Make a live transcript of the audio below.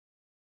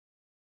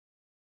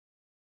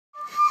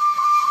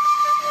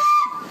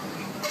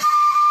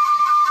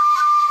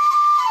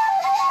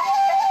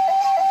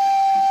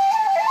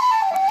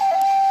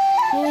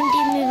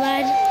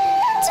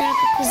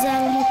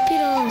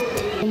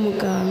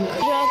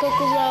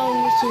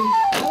The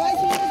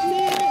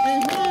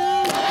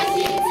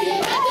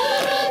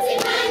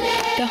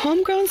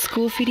Homegrown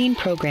school feeding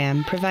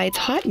program provides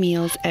hot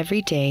meals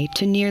every day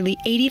to nearly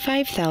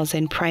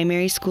 85,000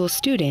 primary school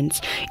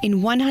students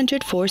in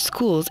 104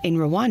 schools in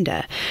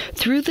Rwanda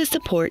through the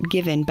support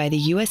given by the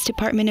U.S.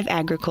 Department of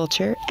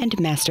Agriculture and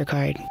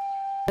MasterCard.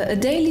 A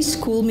daily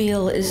school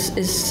meal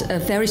is a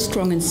very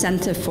strong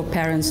incentive for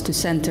parents to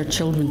send their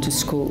children to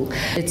school.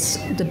 It's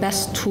the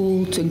best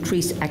tool to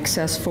increase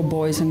access for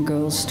boys and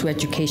girls to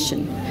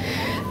education.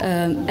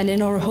 And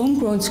in our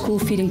Homegrown school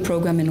feeding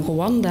program in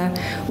Rwanda,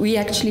 we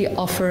actually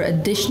offer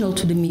additional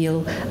to the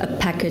meal a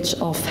package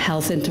of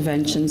health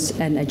interventions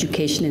and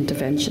education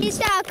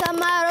interventions.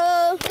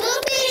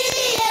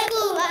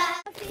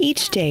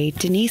 Each day,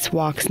 Denise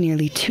walks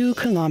nearly 2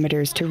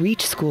 kilometers to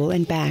reach school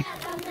and back.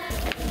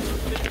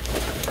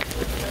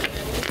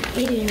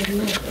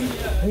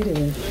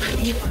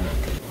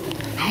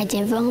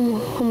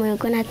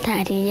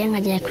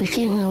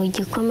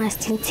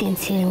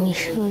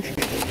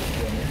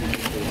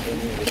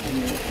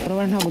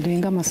 ntabwo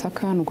duhinga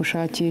amasaka no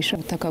gushakisha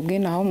ubutaka bwe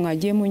naho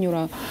mwagiye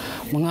munyura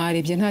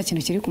mwarebye nta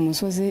kintu kiri ku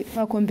musozi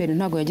ko mbere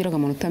ntabwo yagiraga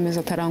amanota meza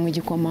ataranywa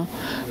igikoma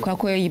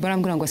kwako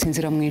yibarambwira ngo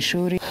asinzira mu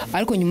ishuri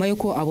ariko nyuma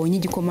yuko abonye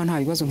igikoma nta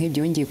bibazo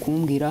nk'ibyo yongeye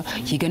kumbwira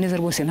yiga neza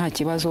rwose nta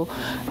kibazo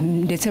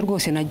ndetse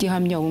rwose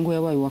nagihamya ubu ngo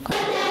yabaye waka.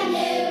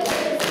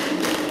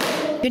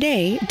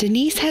 Today,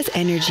 Denise has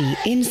energy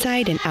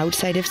inside and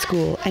outside of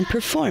school and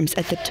performs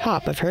at the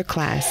top of her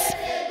class.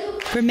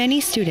 For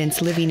many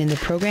students living in the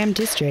program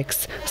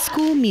districts,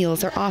 school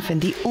meals are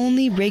often the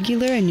only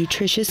regular and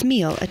nutritious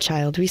meal a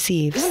child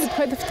receives.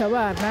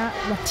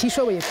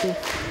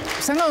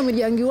 usanga mu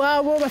miryango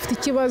iwabo bafite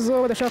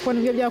ikibazo badashaka kubona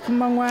ibyo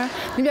byakumanywa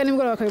n'ibya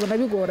nimugoroba bakabibona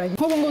bigoranye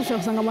nk'ubu ngubu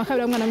usanga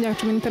amakabiri y'umwana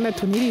w'imyaka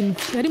 16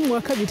 yari mu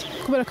wa kabiri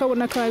kubera ko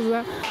abona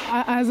kaza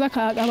aza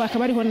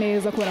akaba ariho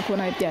neza kubera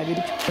kubona ibya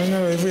biryo.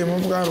 Nabivuyemo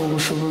bwari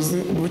ubushobozi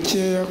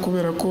bukeya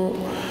kubera ko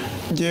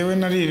ngewe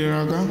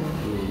naririraga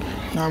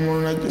nta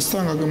muntu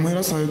usangaga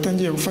muhira saa sita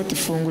ngiye gufata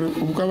ifunguro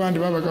ubwo abandi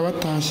babaga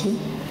batashye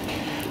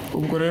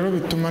ubwo rero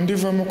bituma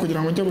ndivamo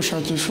kugira ngo njye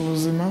gushakisha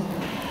ubuzima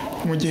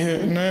mu gihe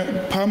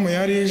pamu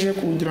yari ije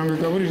kugira ngo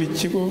igaburire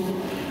ikigo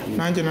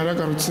nanjye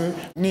naragarutse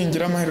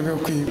ningira amahirwe yo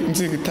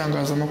kwiga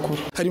itangazamakuru.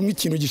 Harimo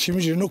ikintu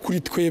gishimishije no kuri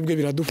twebwe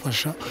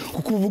biradufasha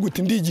kuko uvuga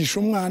uti ndigisha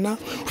umwana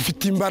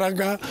ufite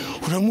imbaraga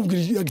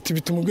uramubwira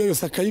activity mu bwe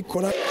yose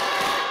akayikora.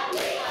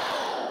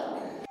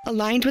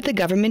 Aligned with the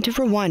government of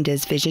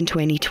Rwanda's Vision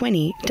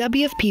 2020,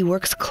 WFP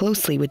works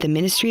closely with the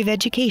Ministry of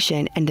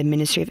Education and the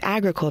Ministry of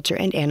Agriculture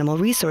and Animal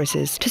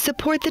Resources to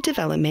support the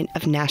development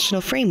of national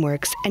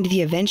frameworks and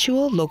the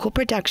eventual local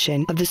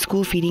production of the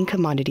school feeding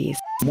commodities.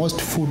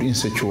 Most food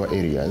insecure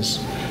areas,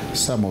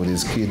 some of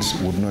these kids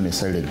would not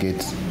necessarily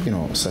get,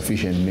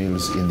 sufficient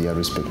meals in their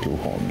respective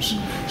homes.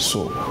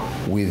 So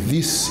with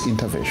this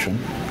intervention,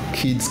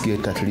 kids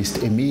get at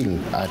least a meal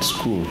at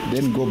school,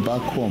 then go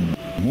back home.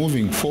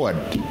 Moving forward,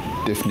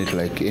 definitely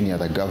like any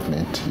other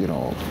government,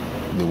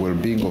 the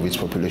well-being of its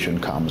population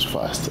comes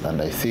first.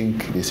 And I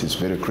think this is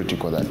very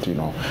critical that,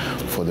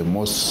 for the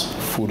most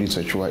food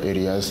insecure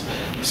areas,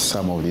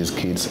 some of these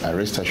kids are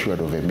rest assured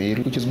of a meal,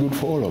 which is good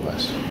for all of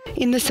us.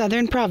 In the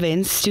southern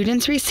province,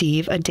 students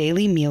receive a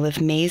daily meal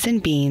of maize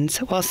and beans,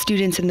 while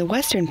students in the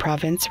western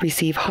province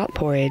receive hot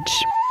porridge.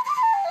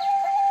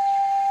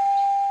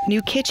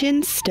 New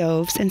kitchens,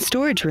 stoves, and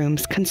storage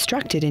rooms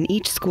constructed in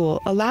each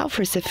school allow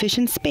for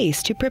sufficient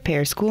space to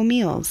prepare school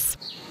meals.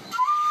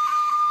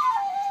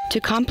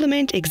 To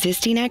complement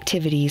existing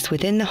activities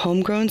within the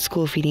Homegrown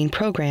school feeding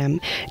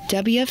program,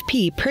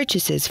 WFP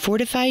purchases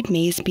fortified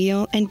maize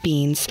meal and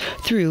beans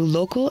through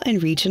local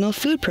and regional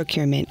food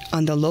procurement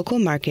on the local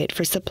market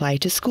for supply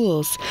to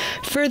schools,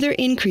 further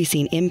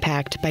increasing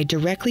impact by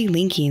directly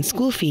linking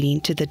school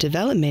feeding to the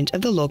development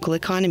of the local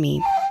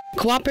economy.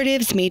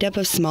 Cooperatives made up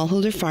of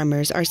smallholder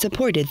farmers are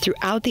supported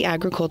throughout the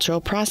agricultural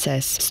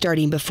process,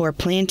 starting before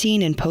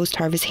planting and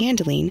post-harvest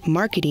handling,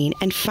 marketing,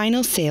 and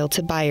final sale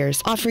to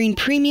buyers, offering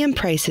premium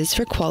prices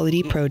for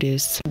quality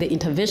produce. The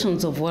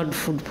interventions of World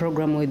Food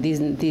Program with these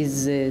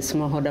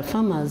smallholder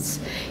farmers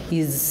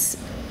is,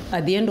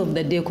 at the end of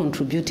the day,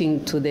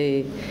 contributing to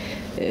the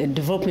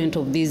development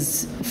of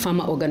these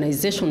farmer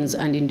organizations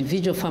and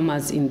individual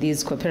farmers in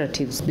these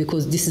cooperatives,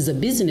 because this is a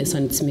business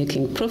and it's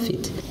making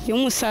profit.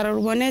 Umusaruro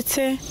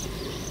ubonetse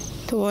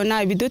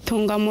tubona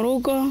ibidutunga mu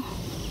rugo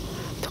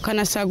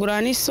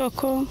tukanasagura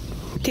n'isoko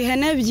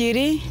ihene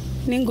ebyiri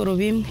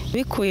n'ingurube imwe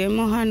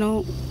bikuyemo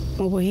hano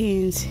mu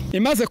buhinzi.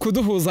 Imaze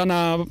kuduhuza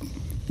na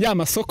ya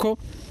masoko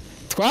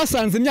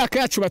twasanze imyaka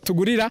yacu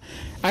batugurira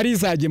ari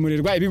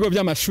izagemurirwa ibigo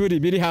by'amashuri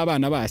biriho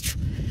abana bacu.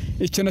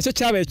 We did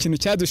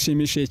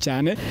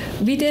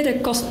a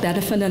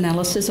cost-benefit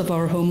analysis of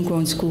our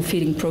homegrown school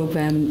feeding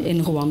program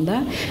in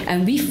Rwanda,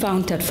 and we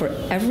found that for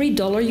every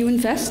dollar you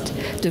invest,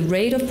 the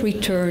rate of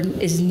return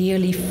is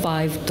nearly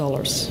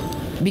 $5.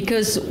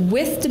 Because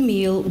with the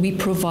meal, we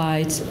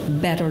provide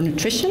better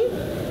nutrition,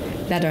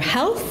 better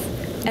health,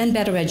 and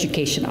better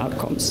education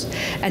outcomes.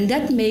 And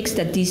that makes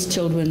that these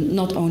children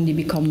not only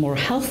become more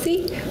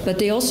healthy, but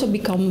they also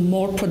become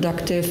more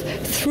productive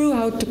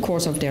throughout the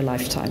course of their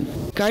lifetime.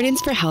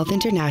 Gardens for Health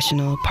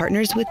International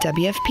partners with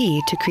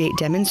WFP to create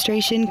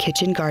demonstration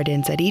kitchen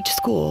gardens at each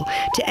school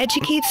to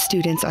educate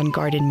students on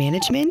garden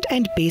management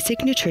and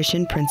basic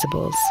nutrition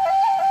principles.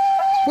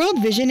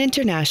 World Vision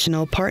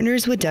International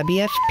partners with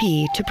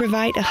WFP to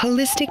provide a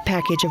holistic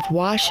package of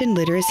WASH and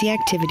literacy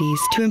activities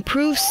to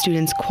improve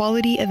students'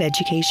 quality of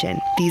education.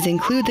 These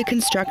include the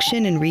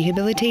construction and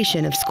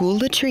rehabilitation of school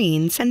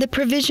latrines and the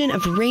provision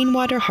of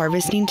rainwater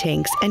harvesting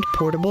tanks and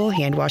portable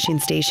hand-washing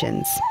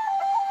stations.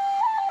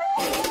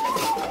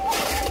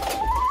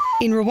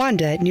 In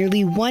Rwanda,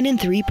 nearly 1 in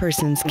 3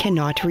 persons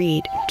cannot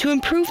read. To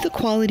improve the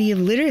quality of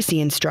literacy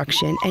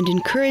instruction and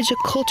encourage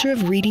a culture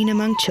of reading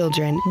among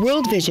children,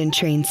 World Vision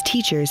trains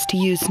teachers to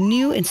use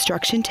new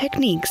instruction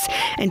techniques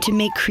and to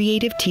make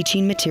creative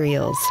teaching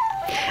materials.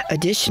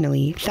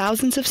 Additionally,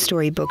 thousands of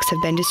storybooks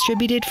have been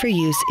distributed for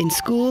use in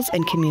schools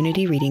and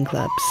community reading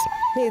clubs.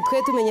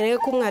 Twe tumenyereye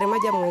ko umwarimu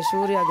ajya mu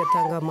ishuri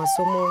agatanga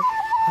amasomo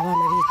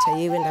abana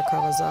bicaye wenda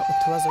akabaza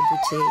utubazo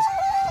dukeya.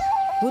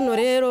 Buno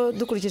rero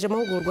dukurikije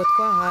amahugurwa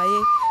twahaye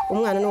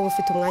umwana n'ubu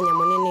ufite umwanya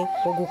munini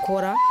wo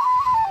gukora.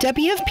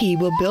 WFP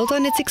will build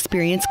on its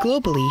experience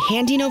globally,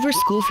 handing over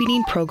school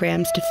feeding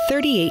programs to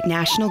 38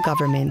 national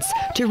governments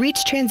to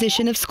reach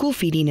transition of school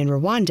feeding in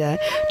Rwanda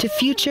to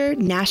future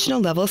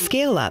national-level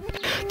scale-up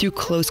through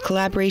close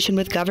collaboration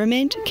with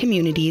government,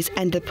 communities,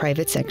 and the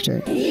private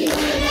sector.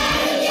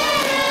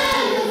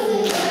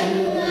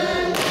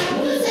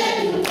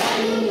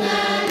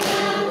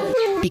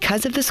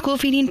 Because of the school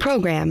feeding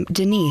program,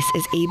 Denise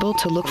is able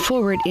to look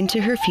forward into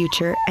her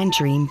future and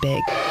dream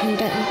big.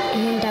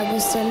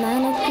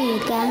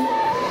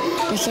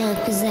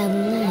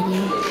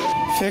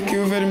 Thank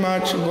you very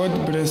much.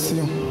 God bless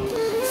you.